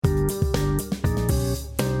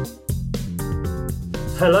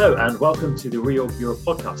Hello and welcome to the Reorg Europe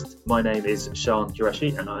podcast. My name is Sean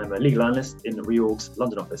Qureshi and I am a legal analyst in Reorg's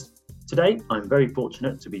London office. Today, I'm very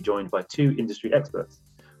fortunate to be joined by two industry experts,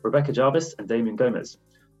 Rebecca Jarvis and Damien Gomez.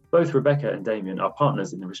 Both Rebecca and Damien are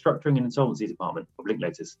partners in the Restructuring and Insolvency Department of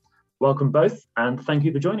Linklaters. Welcome both and thank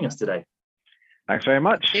you for joining us today. Thanks very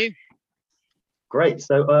much. Thank you. Great.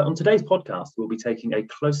 So on today's podcast, we'll be taking a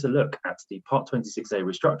closer look at the Part 26A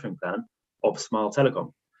restructuring plan of Smile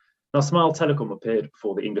Telecom. Now, Smile Telecom appeared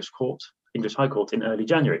before the English High Court in early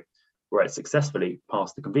January, where it successfully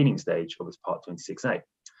passed the convening stage of its Part 26A.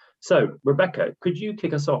 So, Rebecca, could you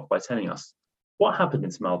kick us off by telling us what happened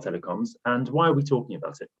in Smile Telecoms and why are we talking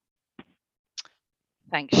about it?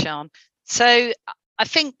 Thanks, Sean. So I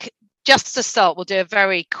think just to start, we'll do a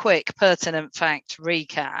very quick pertinent fact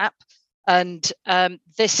recap. And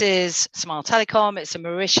this is Smile Telecom. It's a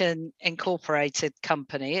Mauritian incorporated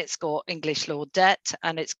company. It's got English law debt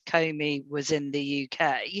and its COMI was in the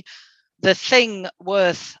UK. The thing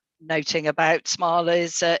worth noting about Smile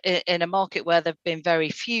is in a market where there have been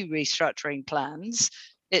very few restructuring plans,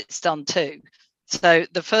 it's done two. So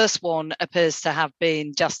the first one appears to have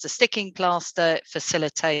been just a sticking plaster. It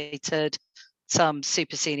facilitated some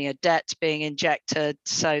super senior debt being injected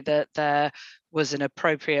so that there was an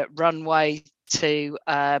appropriate runway to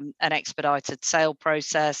an expedited sale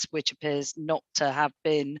process, which appears not to have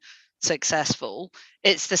been successful.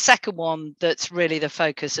 It's the second one that's really the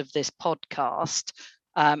focus of this podcast.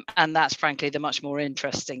 And that's frankly the much more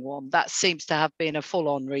interesting one. That seems to have been a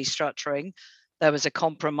full-on restructuring. There was a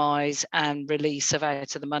compromise and release of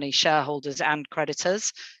out of the money shareholders and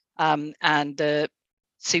creditors. And the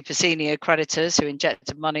super senior creditors who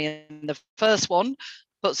injected money in the first one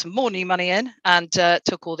put some more new money in and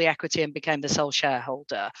took all the equity and became the sole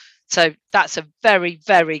shareholder. So that's a very,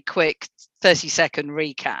 very quick 30-second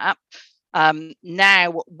recap.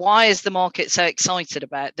 Now, why is the market so excited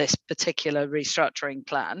about this particular restructuring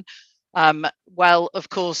plan? Well, of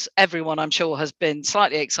course, everyone I'm sure has been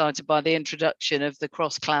slightly excited by the introduction of the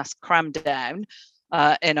cross-class cram down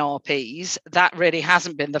in RPs. That really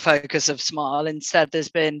hasn't been the focus of Smile. Instead, there's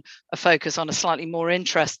been a focus on a slightly more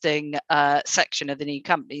interesting section of the New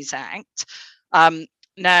Companies Act.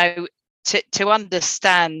 Now, to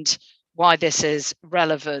understand why this is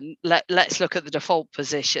relevant, let's look at the default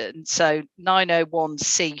position. So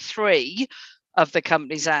 901C3 of the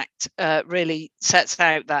Companies Act really sets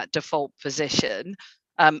out that default position.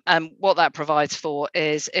 And what that provides for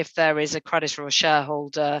is if there is a creditor or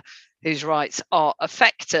shareholder whose rights are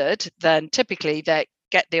affected, then typically they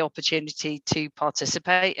get the opportunity to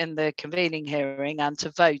participate in the convening hearing and to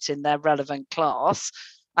vote in their relevant class.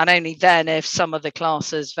 And only then, if some of the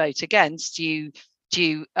classes vote against, you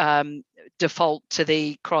default to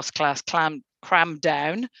the cross-class cram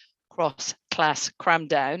down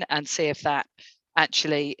and see if that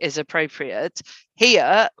actually is appropriate.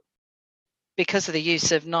 Here, because of the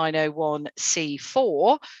use of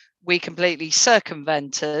 901C4, we completely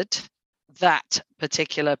circumvented that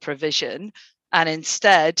particular provision. And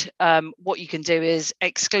instead, what you can do is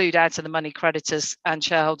exclude out of the money creditors and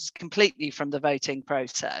shareholders completely from the voting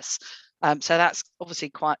process. So that's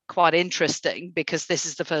obviously quite interesting because this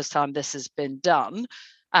is the first time this has been done.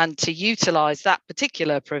 And to utilise that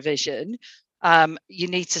particular provision, you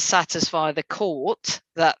need to satisfy the court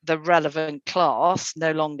that the relevant class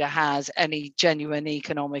no longer has any genuine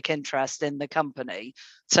economic interest in the company.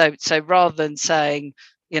 So rather than saying,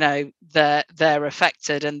 they're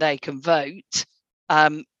affected and they can vote,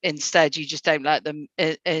 instead you just don't let them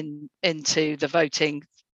into the voting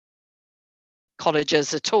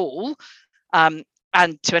colleges at all. And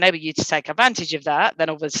to enable you to take advantage of that, then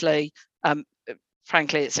obviously,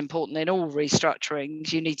 frankly, it's important in all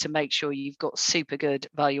restructurings, you need to make sure you've got super good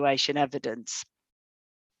valuation evidence.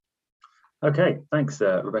 Okay, thanks,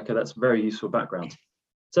 Rebecca. That's very useful background.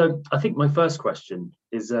 So I think my first question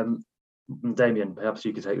is, Damien, perhaps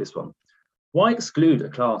you could take this one. Why exclude a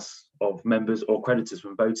class of members or creditors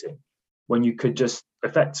from voting when you could just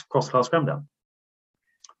effect cross-class cram down?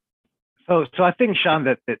 So I think, Sean,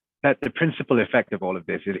 that the principal effect of all of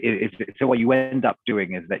this is so what you end up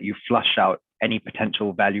doing is that you flush out any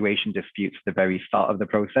potential valuation disputes at the very start of the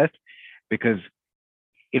process, because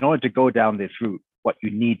in order to go down this route, what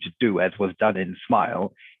you need to do, as was done in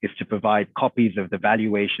Smile, is to provide copies of the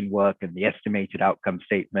valuation work and the estimated outcome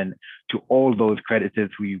statement to all those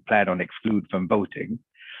creditors who you plan on exclude from voting.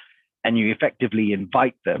 And you effectively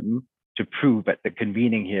invite them to prove at the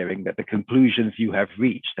convening hearing that the conclusions you have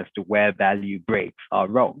reached as to where value breaks are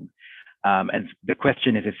wrong. And the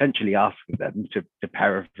question is essentially asking them to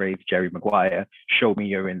paraphrase Jerry Maguire, show me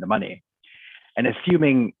you're in the money. And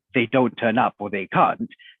assuming they don't turn up or they can't,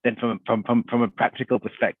 then from a practical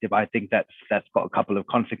perspective, I think that's got a couple of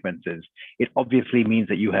consequences. It obviously means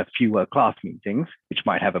that you have fewer class meetings, which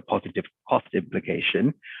might have a positive cost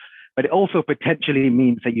implication, but it also potentially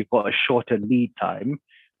means that you've got a shorter lead time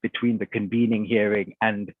between the convening hearing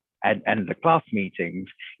and the class meetings,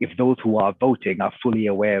 if those who are voting are fully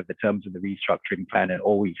aware of the terms of the restructuring plan and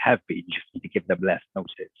always have been. You just need to give them less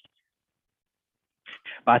notice.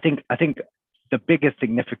 But I think the biggest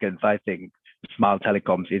significance, I think, of Smile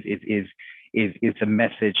Telecoms is a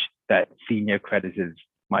message that senior creditors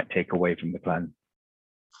might take away from the plan.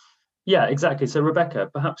 Yeah, exactly. So Rebecca,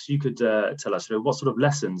 perhaps you could tell us, what sort of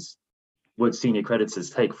lessons would senior creditors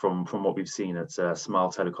take from what we've seen at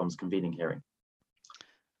Smile Telecom's convening hearing?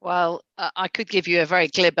 Well, I could give you a very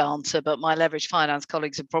glib answer, but my leveraged finance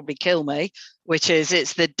colleagues would probably kill me, which is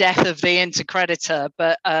it's the death of the intercreditor.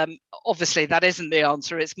 But obviously that isn't the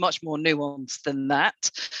answer. It's much more nuanced than that.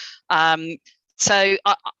 So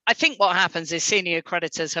I think what happens is senior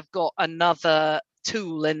creditors have got another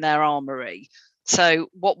tool in their armory. So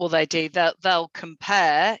what will they do? They'll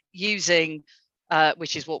compare using,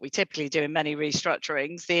 which is what we typically do in many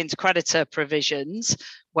restructurings, the intercreditor provisions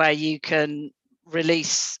where you can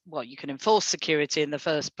release, well, you can enforce security in the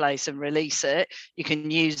first place and release it. You can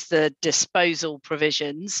use the disposal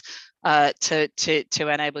provisions to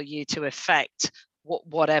enable you to effect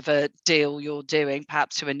whatever deal you're doing,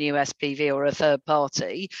 perhaps to a new SPV or a third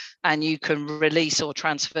party, and you can release or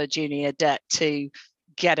transfer junior debt to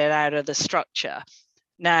get it out of the structure.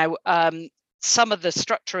 Now, some of the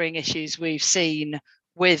structuring issues we've seen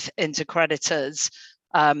with intercreditors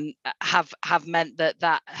have meant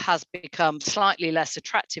that has become slightly less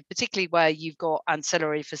attractive, particularly where you've got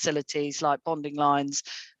ancillary facilities like bonding lines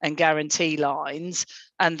and guarantee lines,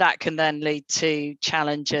 and that can then lead to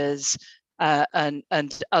challenges and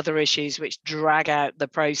other issues which drag out the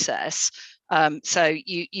process. So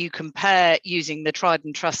you compare using the tried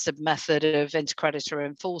and trusted method of intercreditor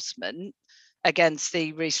enforcement against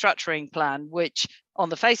the restructuring plan, which on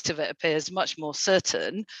the face of it appears much more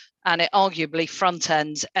certain, and it arguably front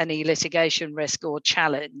ends any litigation risk or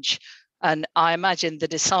challenge. And I imagine the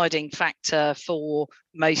deciding factor for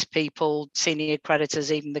most people, senior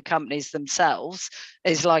creditors, even the companies themselves,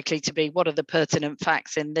 is likely to be what are the pertinent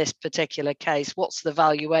facts in this particular case? What's the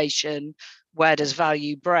valuation? Where does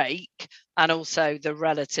value break? And also the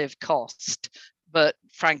relative cost. But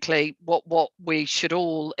frankly, what we should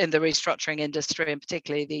all in the restructuring industry, and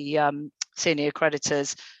particularly the senior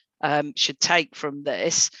creditors, should take from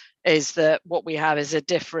this is that what we have is a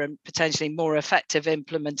different, potentially more effective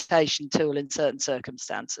implementation tool in certain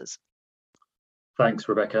circumstances. Thanks,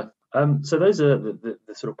 Rebecca. So those are the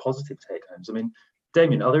sort of positive take homes. I mean,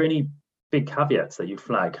 Damien, are there any big caveats that you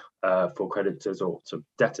flag for creditors or to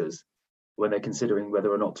debtors when they're considering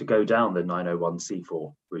whether or not to go down the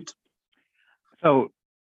 901c4 route? So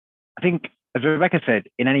I think, as Rebecca said,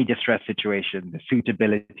 in any distress situation, the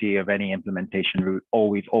suitability of any implementation route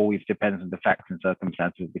always depends on the facts and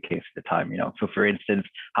circumstances of the case at the time. So for instance,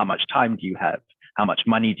 how much time do you have? How much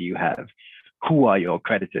money do you have? Who are your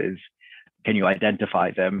creditors? Can you identify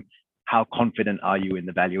them? How confident are you in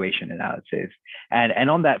the valuation analysis? And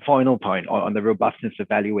on that final point, on the robustness of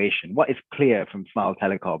valuation, what is clear from Smile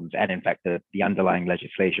Telecoms and in fact the underlying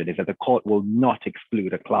legislation is that the court will not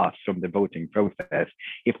exclude a class from the voting process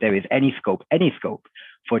if there is any scope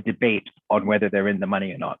for debate on whether they're in the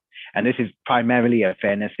money or not. And this is primarily a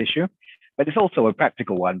fairness issue, but it's also a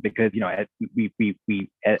practical one because, as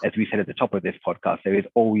we said at the top of this podcast, there is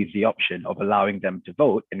always the option of allowing them to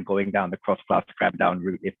vote and going down the cross-class cram-down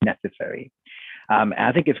route if necessary. And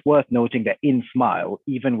I think it's worth noting that in Smile,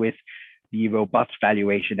 even with the robust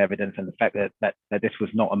valuation evidence and the fact that this was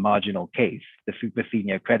not a marginal case, the super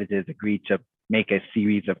senior creditors agreed to make a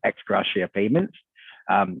series of ex gratia payments.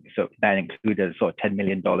 So that included a sort of $10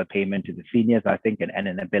 million payment to the seniors, I think, and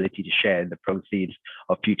an ability to share in the proceeds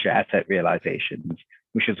of future asset realizations,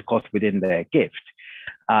 which is, of course, within their gift.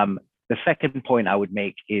 The second point I would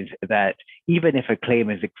make is that even if a claim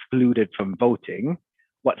is excluded from voting,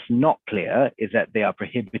 what's not clear is that they are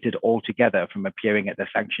prohibited altogether from appearing at the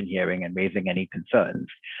sanction hearing and raising any concerns.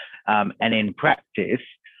 And in practice,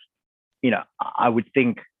 I would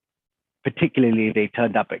think, particularly if they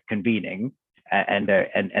turned up at convening, and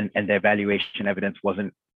their valuation evidence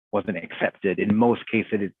wasn't accepted. In most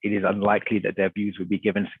cases, it is unlikely that their views would be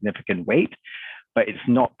given significant weight, but it's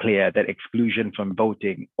not clear that exclusion from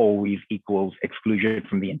voting always equals exclusion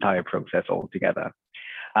from the entire process altogether.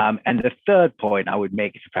 And the third point I would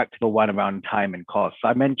make is a practical one around time and cost. So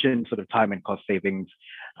I mentioned sort of time and cost savings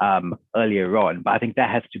earlier on, but I think that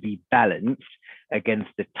has to be balanced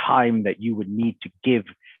against the time that you would need to give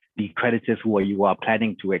the creditors who you are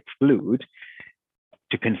planning to exclude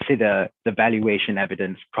to consider the valuation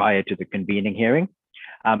evidence prior to the convening hearing.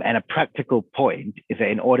 And a practical point is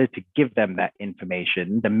that in order to give them that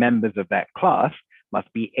information, the members of that class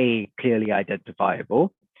must be A, clearly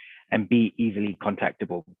identifiable, and B, easily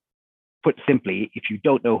contactable. Put simply, if you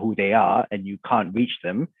don't know who they are and you can't reach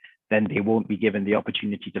them, then they won't be given the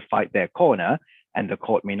opportunity to fight their corner, and the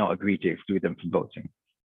court may not agree to exclude them from voting.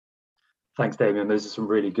 Thanks, Damien. Those are some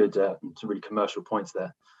really good, some really commercial points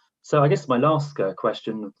there. So I guess my last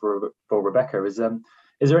question for Rebecca is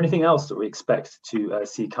there anything else that we expect to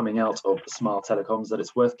see coming out of Smile Telecoms that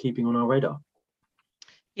it's worth keeping on our radar?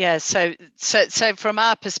 Yeah, so from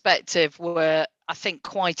our perspective, we're, I think,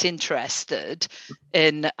 quite interested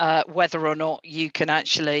in whether or not you can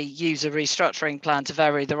actually use a restructuring plan to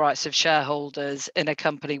vary the rights of shareholders in a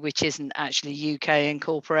company which isn't actually UK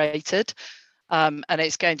incorporated. And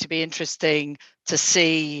it's going to be interesting to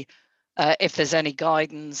see if there's any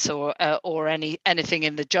guidance or anything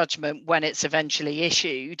in the judgment when it's eventually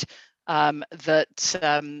issued that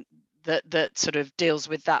sort of deals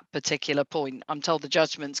with that particular point. I'm told the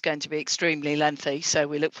judgment's going to be extremely lengthy, so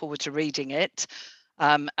we look forward to reading it.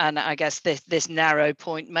 And I guess this narrow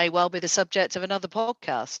point may well be the subject of another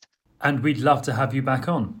podcast. And we'd love to have you back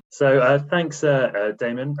on. So thanks,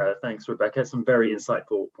 Damon. Thanks, Rebecca. Some very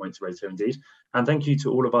insightful points raised here indeed. And thank you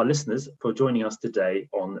to all of our listeners for joining us today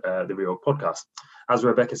on the Reorg podcast. As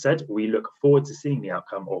Rebecca said, we look forward to seeing the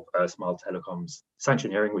outcome of Smile Telecom's sanction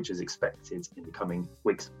hearing, which is expected in the coming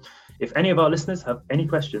weeks. If any of our listeners have any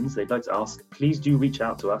questions they'd like to ask, please do reach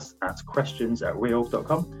out to us at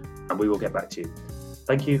questions@reorg.com and we will get back to you.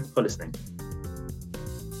 Thank you for listening.